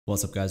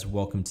What's up guys,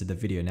 welcome to the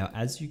video. Now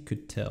as you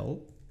could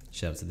tell,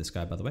 shout out to this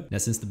guy by the way. Now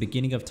since the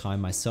beginning of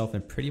time, myself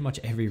and pretty much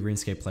every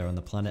RuneScape player on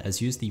the planet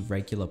has used the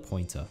regular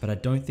pointer, but I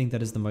don't think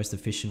that is the most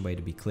efficient way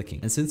to be clicking.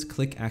 And since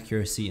click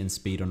accuracy and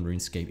speed on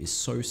RuneScape is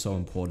so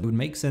important, it would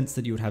make sense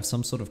that you would have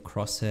some sort of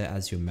crosshair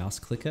as your mouse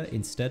clicker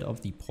instead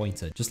of the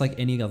pointer, just like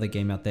any other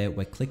game out there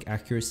where click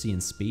accuracy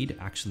and speed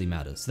actually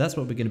matters. So that's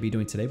what we're going to be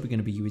doing today. We're going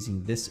to be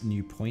using this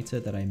new pointer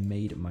that I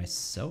made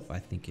myself. I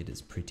think it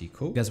is pretty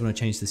cool. If you guys want to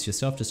change this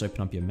yourself, just open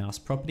up your mouse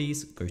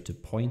properties, go to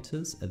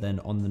pointers, and then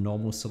on the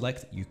normal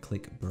select, you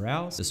click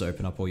browse. Just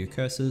open up all your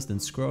cursors, then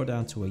scroll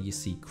down to where you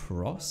see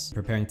cross.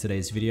 Preparing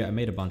today's video, I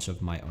made a bunch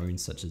of my own,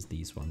 such as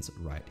these ones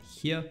right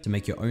here. To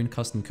make your own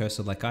custom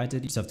cursor like I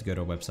did, you just have to go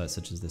to a website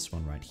such as this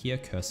one right here,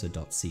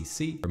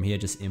 cursor.cc. From here,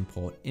 just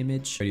import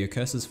image, go to your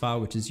cursors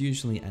file, which is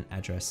usually an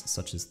address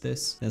such as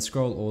this. Then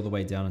scroll all the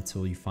way down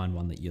until you find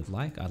one that you'd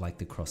like. I like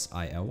the cross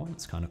IL one,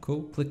 it's kind of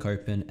cool. Click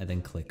open and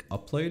then click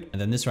upload. And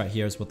then this right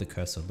here is what the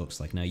cursor looks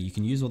like. Now you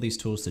can use all these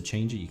tools to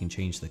change it. You can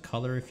change the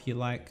color if you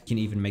like. You can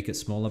even make it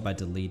smaller by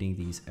deleting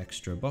these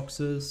extra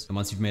boxes. And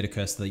once you've made a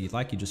cursor that you'd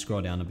like, you just scroll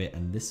down a bit,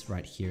 and this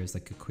right here is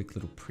like a quick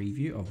little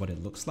preview of what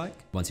it looks like.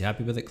 Once you're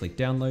happy with it, click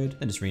download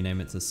and just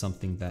rename it to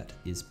something that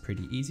is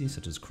pretty easy,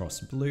 such as cross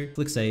blue.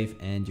 Click save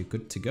and you're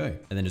good to go.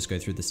 And then just go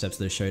through the steps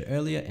that I showed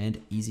earlier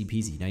and easy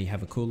peasy. Now you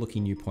have a cool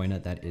looking new pointer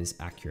that is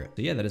accurate.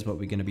 So yeah, that is what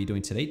we're going to be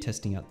doing today,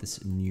 testing out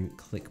this new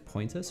click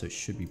pointer. So it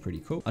should be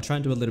pretty cool. I'll try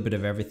and do a little bit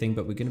of everything,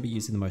 but we're going to be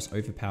using the most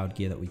overpowered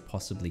gear that we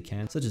possibly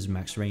can, such as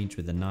max range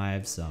with the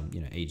knives,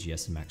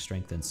 AGS and max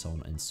strength and so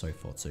on and so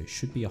forth. So it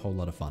should be a whole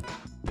lot of fun.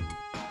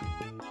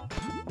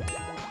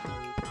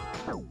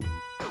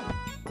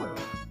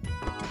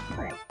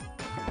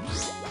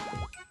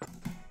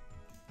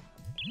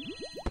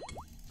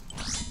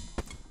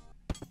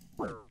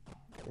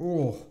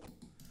 Oh,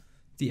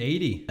 the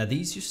 80. Now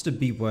these used to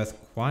be worth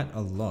quite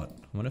a lot.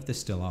 I wonder if they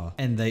still are.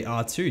 And they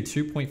are too.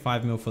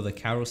 2.5 mil for the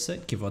Carol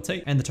set, give or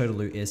take. And the total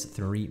loot is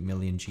 3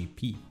 million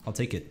GP. I'll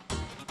take it.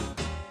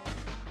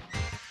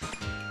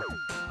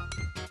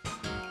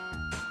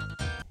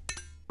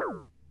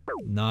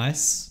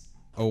 Nice.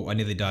 Oh, I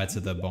nearly died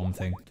to the bomb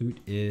thing. Loot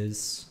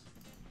is...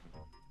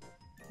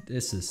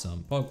 This is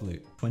some bog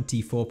loot.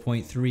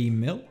 24.3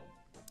 mil.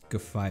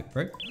 Good fight,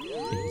 bro.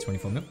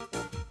 24 mil.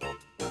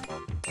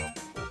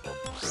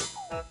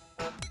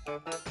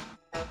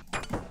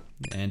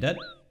 And dead.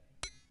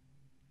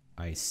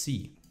 I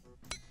see.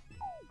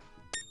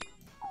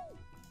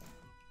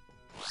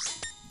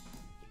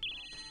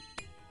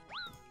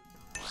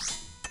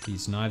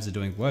 These knives are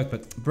doing work,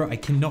 but bro, I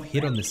cannot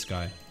hit on this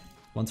guy.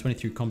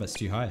 123 combat's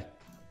too high.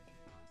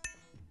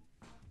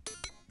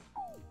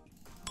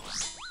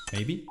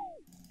 Maybe?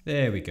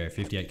 There we go,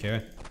 58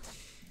 KO.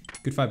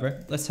 Good fight, bro.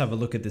 Let's have a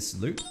look at this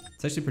loot.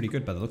 It's actually pretty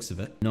good by the looks of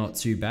it. Not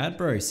too bad,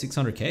 bro.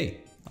 600k.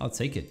 I'll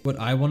take it. What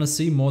I want to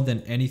see more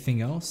than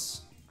anything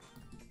else,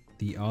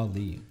 the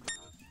Ali.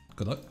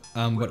 Good luck.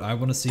 What I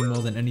want to see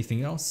more than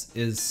anything else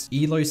is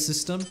ELO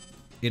system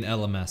in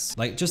LMS.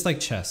 Just like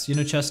chess, you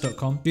know,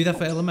 chess.com. Do that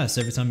for LMS.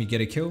 Every time you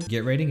get a kill, you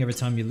get rating. Every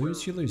time you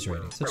lose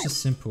rating. Such a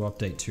simple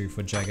update too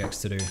for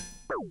Jagex to do.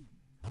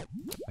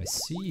 I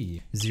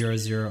see.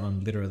 0-0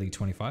 on literally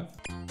 25.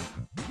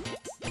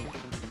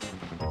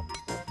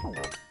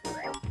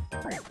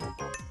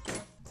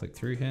 Click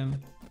through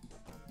him.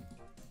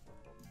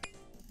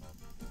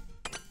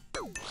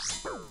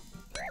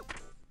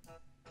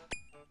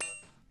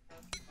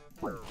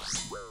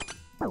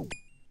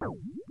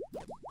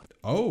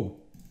 Oh,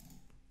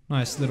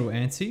 nice little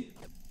anti.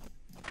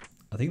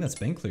 I think that's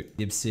bank loot.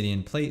 The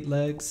obsidian plate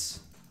legs.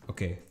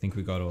 Okay, I think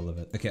we got all of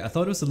it. Okay, I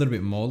thought it was a little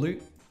bit more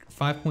loot.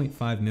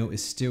 5.5 mil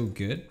is still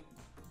good.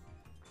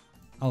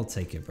 I'll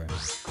take it, bro. I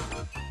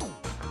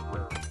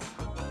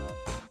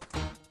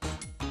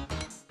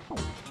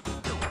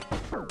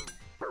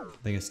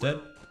think it's dead.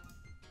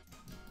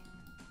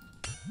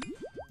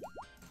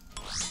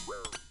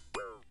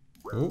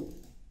 Oh,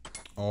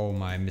 oh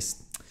my,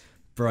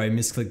 bro, I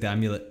misclicked the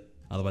amulet.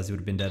 Otherwise it would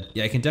have been dead.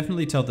 Yeah, I can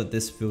definitely tell that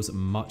this feels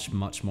much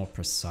more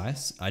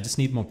precise. I just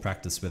need more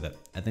practice with it.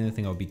 I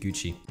think I'll be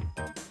Gucci.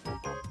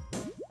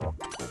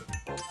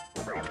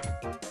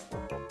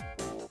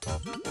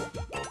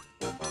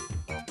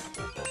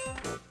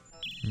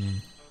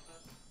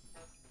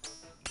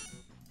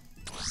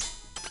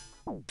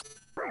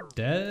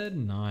 Dead,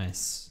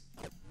 nice.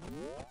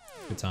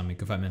 Good timing,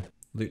 good fight, man.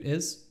 Loot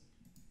is?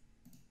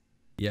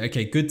 Yeah,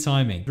 okay, good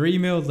timing. 3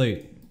 mil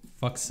loot.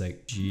 Fuck's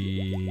sake.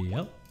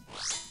 GL.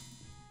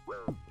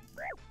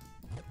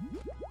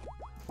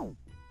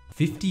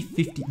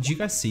 50-50. Did you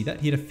guys see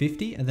that? He had a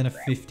 50 and then a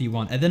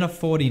 51 and then a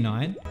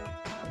 49.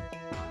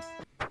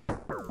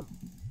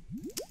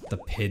 The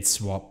pid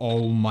swap.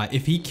 Oh my.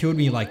 If he killed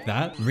me like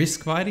that,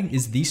 risk fighting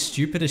is the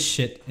stupidest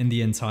shit in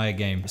the entire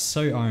game.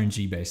 So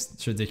RNG based.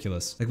 It's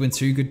ridiculous. Like when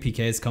two good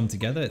PKs come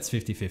together, it's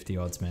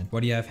 50-50 odds, man.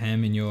 What do you have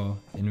ham in your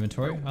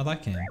inventory? I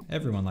like ham.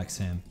 Everyone likes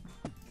ham.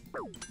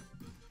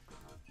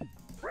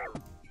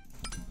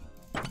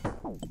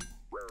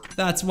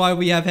 That's why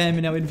we have ham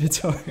in our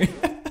inventory.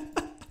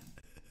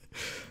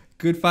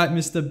 Good fight,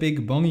 Mr.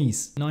 Big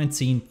Bongies.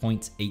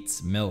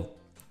 19.8 mil.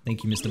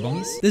 Thank you, Mr.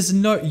 Bongies. There's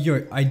no,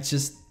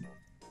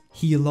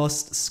 he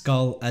lost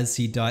Skull as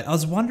he died. I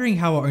was wondering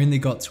how I only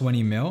got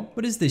 20 mil.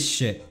 What is this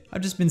shit?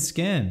 I've just been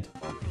scammed.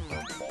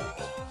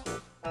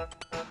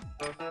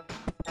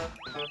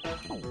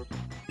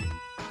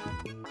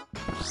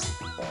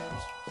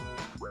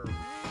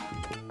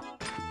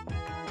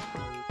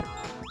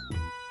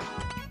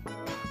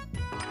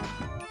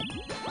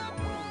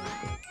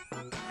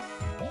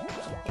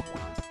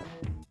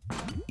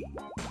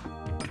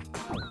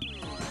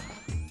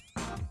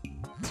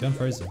 It's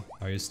unfrozen.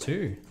 Oh, he's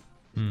two.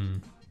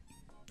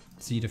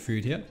 See the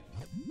food here.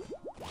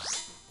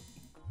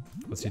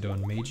 What's he doing?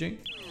 Maging?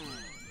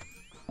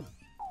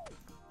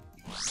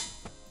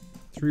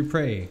 Through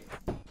prey.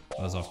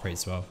 I was off prey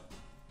as well.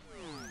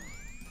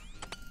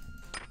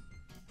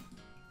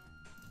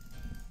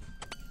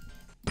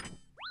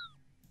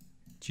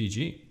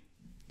 GG.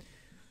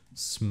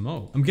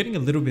 Smoke. I'm getting a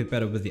little bit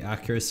better with the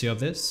accuracy of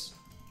this.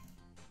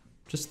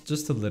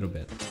 Just a little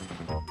bit.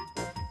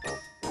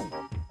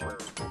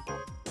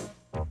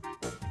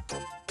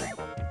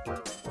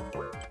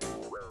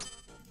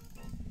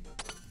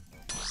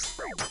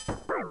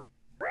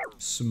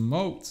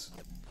 Smoked.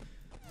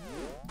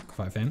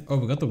 Quite fan. Oh,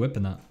 we got the whip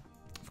in that.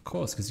 Of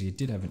course, because he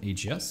did have an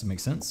EGS. It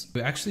makes sense.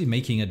 We're actually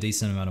making a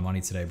decent amount of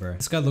money today, bro.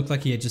 This guy looked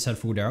like he had just had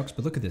full Darox,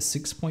 but look at this,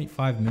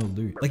 6.5 mil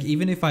loot. Like,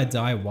 even if I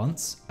die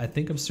once, I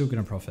think I'm still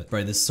gonna profit.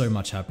 Bro, there's so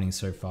much happening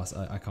so fast,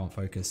 I can't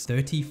focus.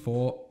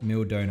 34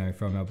 mil dono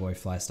from our boy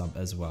Fly Stump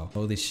as well.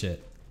 Holy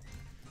shit.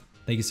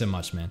 Thank you so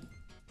much, man.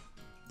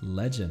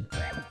 Legend.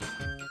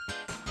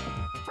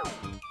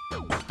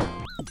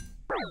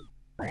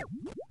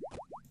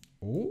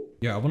 Oh,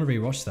 yeah, I want to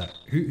rewatch that.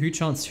 Who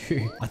chanced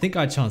who? I think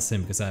I chanced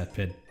him because I had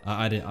PID.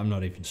 I'm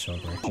not even sure,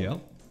 bro.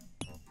 GL.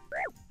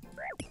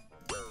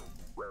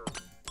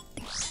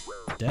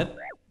 Dead.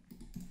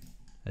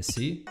 I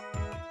see.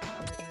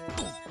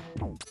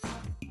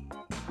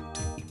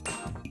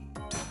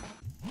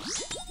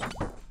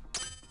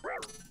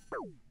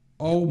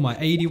 Oh, my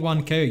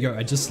 81k. Yo,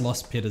 I just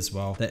lost PID as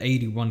well. The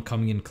 81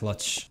 coming in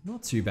clutch.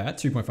 Not too bad.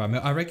 2.5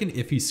 mil. I reckon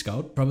if he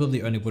sculled,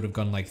 probably only would have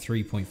gone like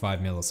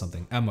 3.5 mil or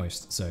something at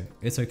most. So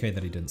it's okay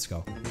that he didn't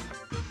skull.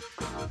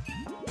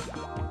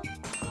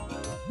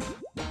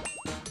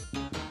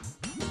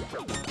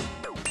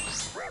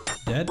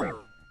 Dead.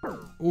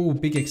 Oh,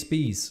 big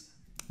XPs.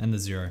 And the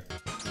 0.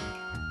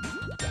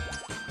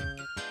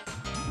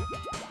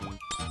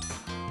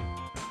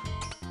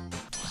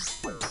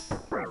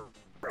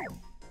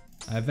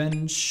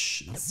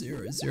 Avenge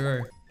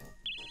 0-0.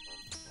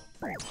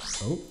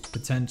 Oh,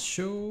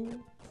 potential.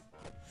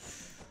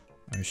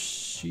 Oh,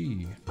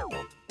 she.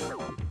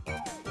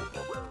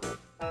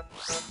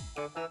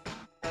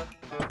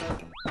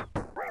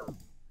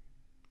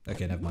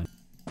 Okay, never mind.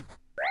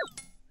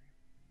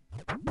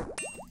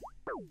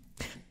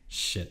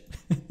 Shit.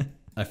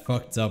 I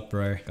fucked up,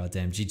 bro.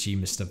 Goddamn,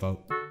 GG, Mr. Vote.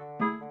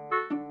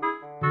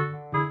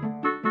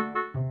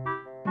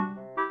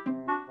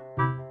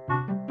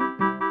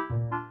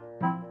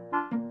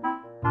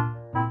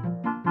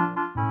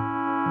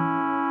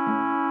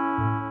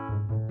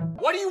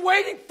 What are you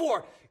waiting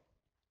for?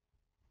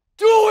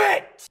 Do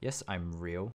it! Yes, I'm real.